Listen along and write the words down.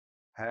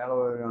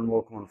Hello everyone,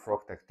 welcome on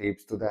Frog Tech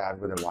Tips. Today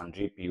I've got a one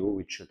GPU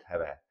which should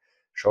have a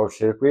short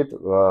circuit.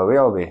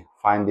 We'll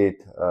find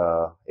it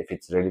if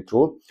it's really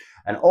true.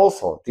 And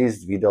also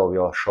this video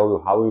will show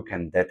you how you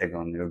can detect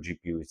on your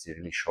GPU it's a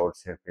really short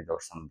circuit or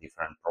some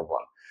different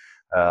problem.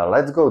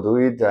 Let's go do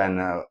it,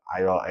 and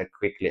I will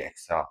quickly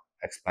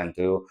explain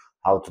to you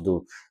how to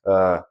do.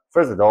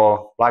 First of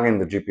all, plug in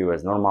the GPU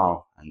as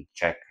normal and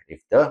check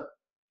if the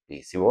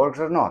PC works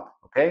or not.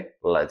 Okay,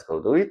 let's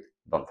go do it.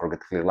 Don't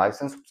forget to click like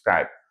and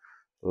subscribe.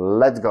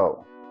 Let's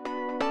go.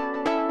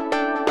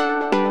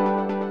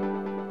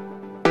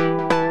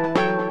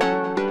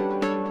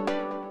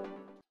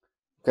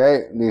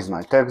 Okay, this is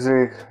my text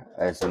rig.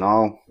 As you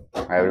know,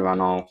 everyone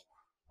know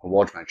who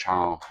watch my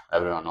channel,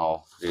 everyone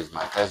know this is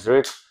my test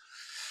rig.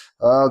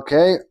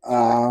 Okay,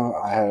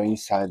 I have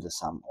inside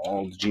some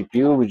old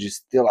GPU which is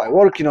still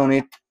working on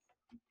it.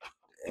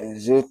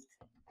 Is it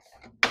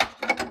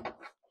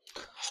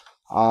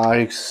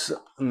RX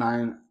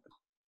 9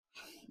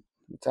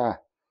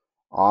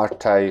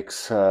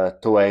 RTX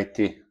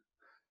 280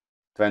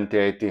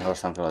 2080 or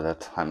something like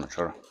that? I'm not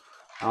sure.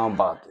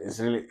 But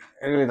it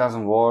really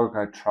doesn't work.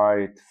 I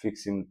tried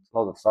fixing a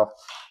lot of stuff,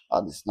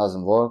 but this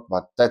doesn't work.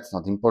 But that's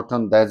not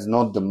important. That's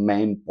not the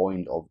main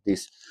point of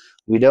this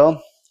video.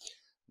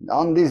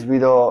 On this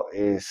video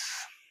is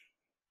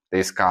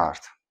this card.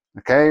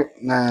 Okay.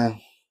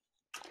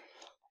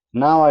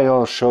 Now I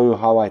will show you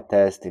how I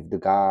test if the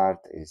card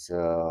is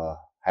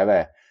have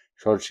a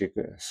short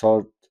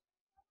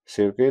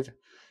circuit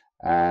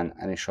and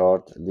any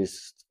short.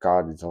 This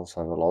card is also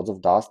have a lot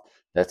of dust.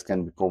 That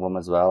can be problem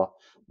as well.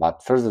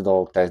 But first of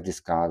all, test this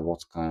card,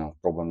 what kind of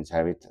problem is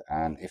have it,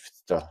 and if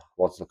it's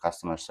what the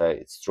customer say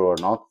it's true or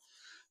not.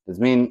 That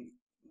means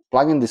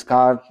plug in this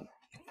card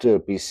to your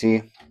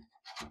PC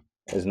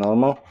as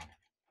normal.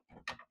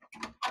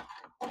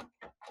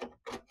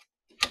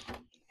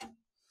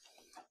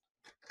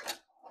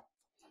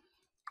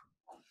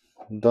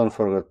 Don't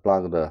forget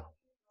plug the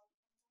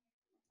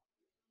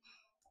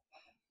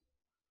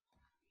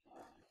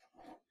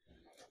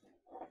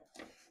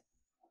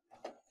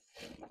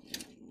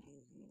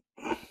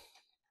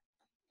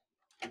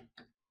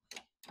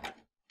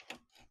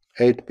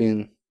eight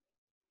pin.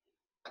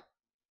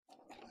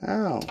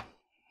 Oh,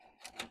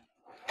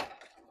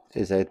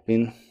 this is 8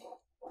 pin,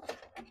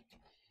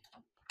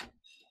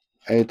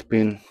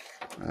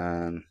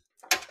 and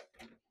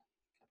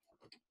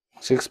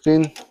 6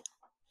 pin.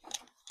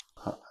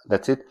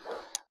 That's it.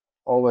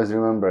 Always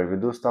remember, if you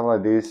do stuff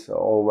like this,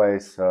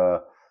 always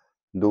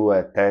do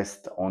a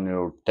test on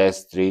your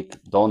test rig.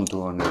 Don't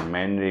do on your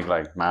main rig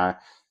like mine.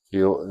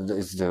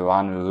 Is the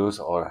one you use,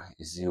 or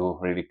is you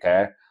really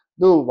care?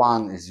 Do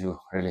one is you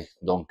really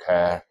don't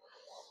care.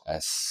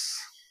 As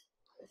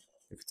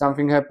if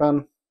something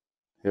happen,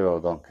 you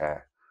don't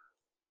care.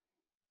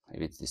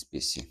 If it's this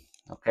PC.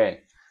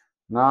 Okay.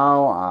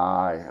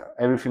 Now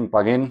everything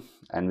plug in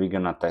and we're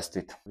gonna test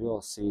it.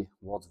 We'll see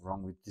what's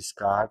wrong with this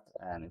card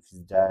and if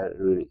it's there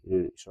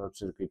really short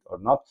circuit or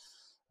not.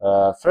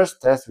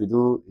 First test we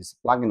do is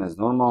plug in as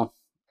normal,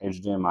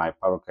 HDMI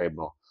power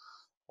cable,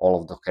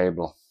 all of the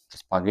cable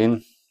just plug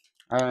in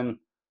and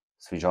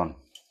switch on.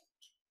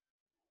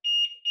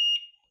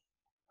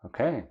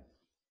 Okay,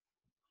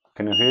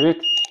 can you hear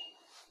it?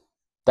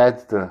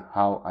 That's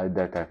how I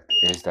detect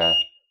is the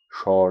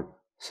short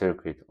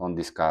circuit on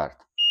this card.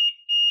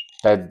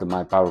 That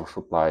my power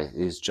supply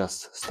is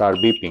just start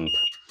beeping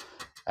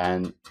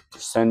and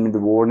send me the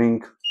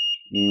warning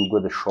you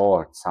got a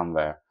short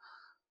somewhere.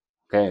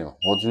 Okay,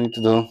 what you need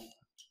to do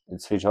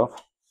is switch off,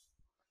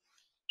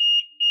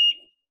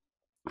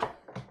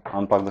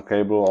 unplug the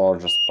cable or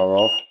just power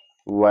off.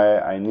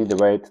 Where I need to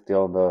wait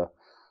till the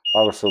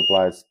power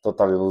supply is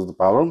totally lose the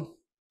power,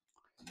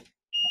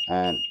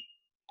 and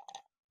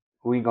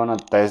we're gonna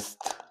test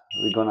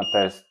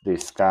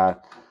this card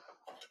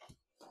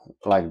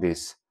like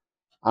this.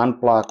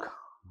 Unplug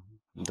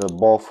the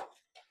both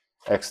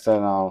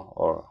external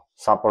or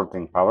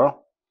supporting power,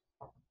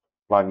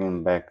 plug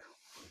in back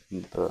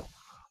the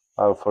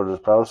power for the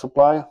power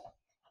supply,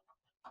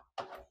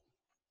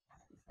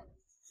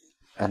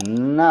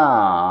 and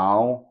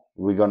now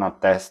we're gonna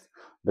test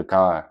the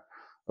card.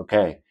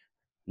 Okay,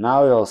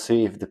 now you'll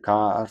see if the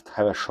card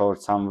have a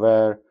short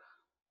somewhere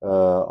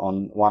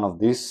on one of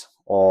these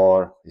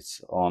or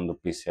it's on the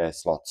PCIe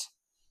slots.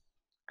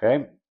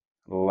 Okay,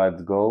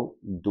 let's go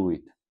do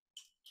it.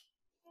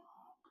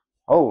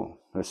 Oh,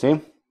 you see,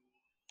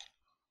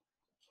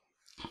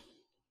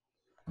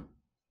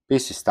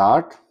 PC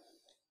start,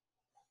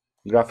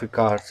 graphic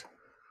card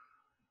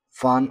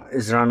fun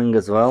is running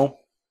as well.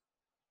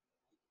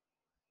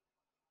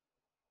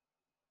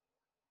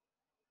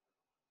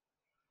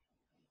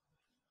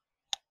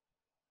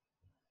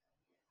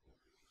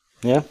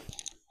 Yeah,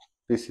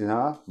 PC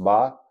not,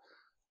 but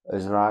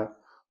is right.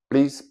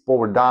 Please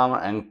power down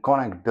and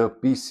connect the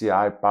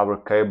PCI power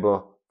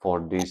cable for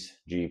this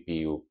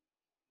GPU.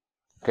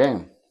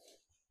 Okay,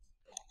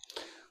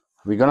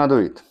 we're gonna do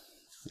it.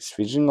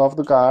 Switching off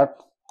the card,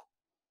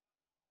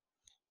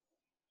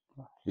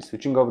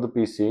 switching off the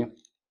PC,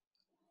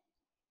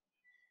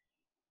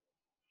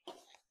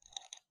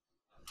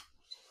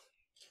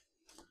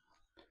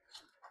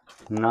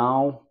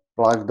 Now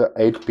plug the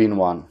 8-pin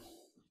one.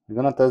 We're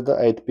gonna test the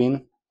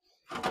 8-pin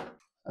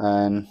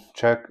and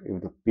check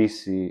if the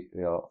PC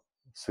will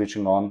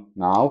switching on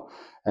now,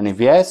 and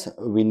if yes,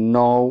 we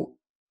know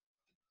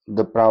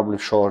the probably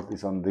short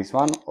is on this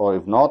one, or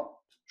if not,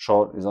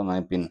 short is on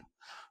 8-pin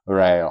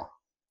rail.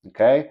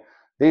 Okay,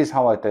 this is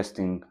how I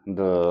testing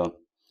the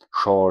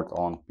short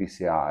on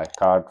PCI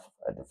card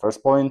at the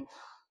first point.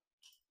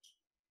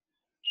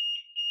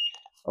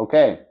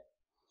 Okay,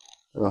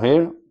 so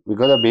here we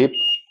got a beep,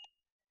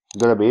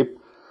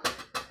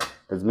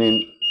 that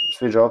means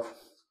switch off.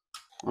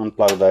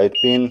 Unplug the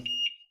 8-pin,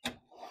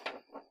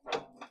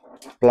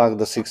 plug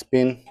the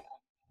 6-pin,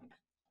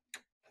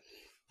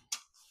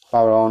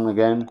 power on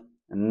again,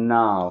 and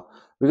now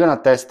we're gonna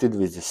test it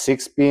with the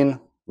 6-pin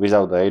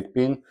without the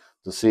 8-pin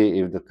to see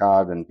if the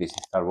card and PC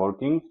start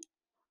working.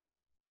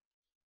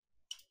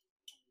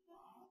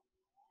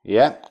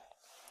 Yeah,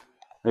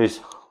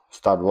 this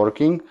start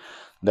working.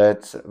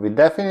 That we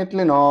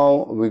definitely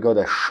know we got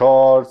a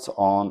shorts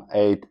on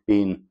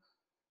 8-pin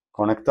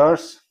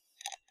connectors.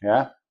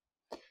 Yeah,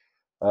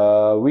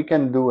 we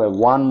can do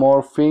one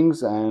more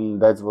things,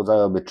 and that's what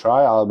I'll be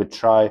try. I'll be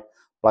try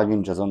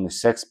plugging just only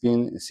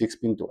 6-pin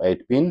to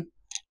 8-pin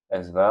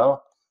as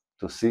well,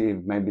 to see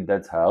if maybe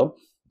that's help.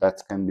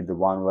 That can be the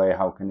one way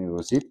how can you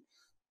use it.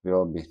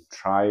 We'll be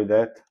try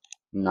that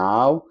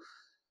now.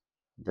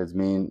 That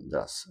means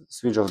just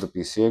switch off the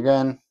PC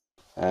again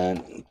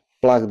and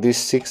plug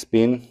this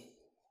 6-pin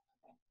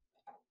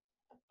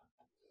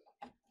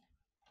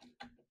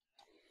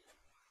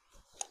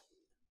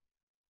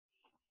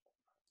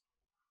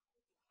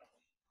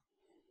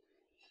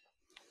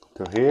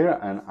to here,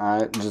 and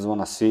I just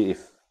want to see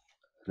if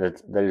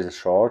there is a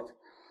short.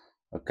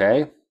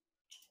 Okay,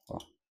 oh,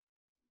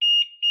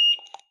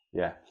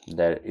 yeah,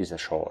 there is a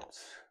short,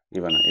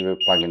 even if you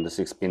plug in the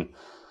 6-pin.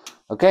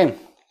 Okay,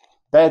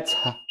 that's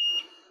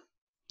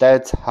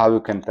how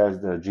you can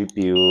test the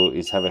GPU,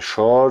 is have a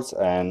shorts,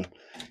 and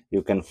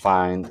you can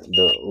find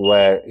the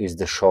where is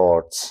the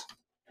shorts.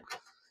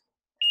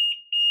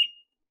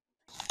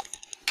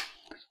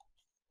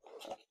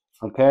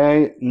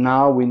 Okay,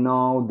 now we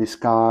know this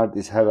card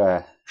is have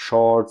a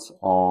shorts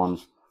on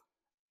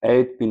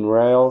 8-pin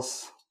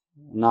rails.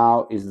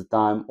 Now is the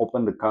time,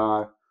 open the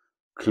card,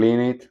 clean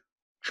it,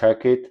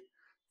 check it,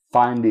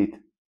 find it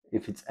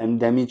if it's any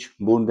damage,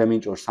 bone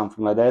damage or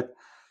something like that,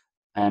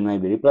 and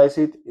maybe replace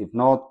it. If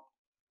not,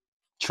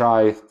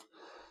 try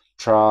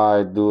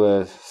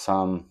do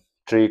some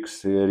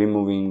tricks,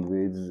 removing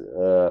with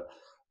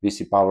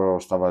VC power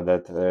or stuff like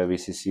that,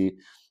 VCC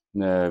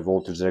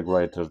voltage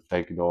regulator,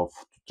 take it off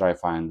to try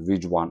find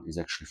which one is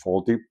actually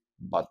faulty.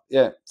 But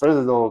yeah, first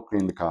of all,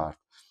 clean the card.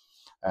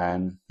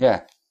 And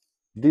yeah,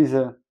 this is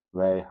a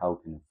way how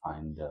can you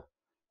find the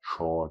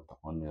short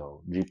on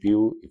your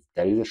GPU, if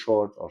there is a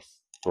short or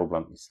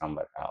problem is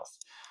somewhere else.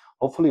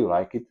 Hopefully you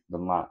like it.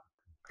 Don't mind,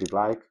 click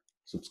like,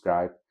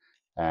 subscribe,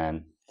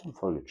 and don't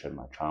forget to share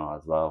my channel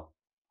as well.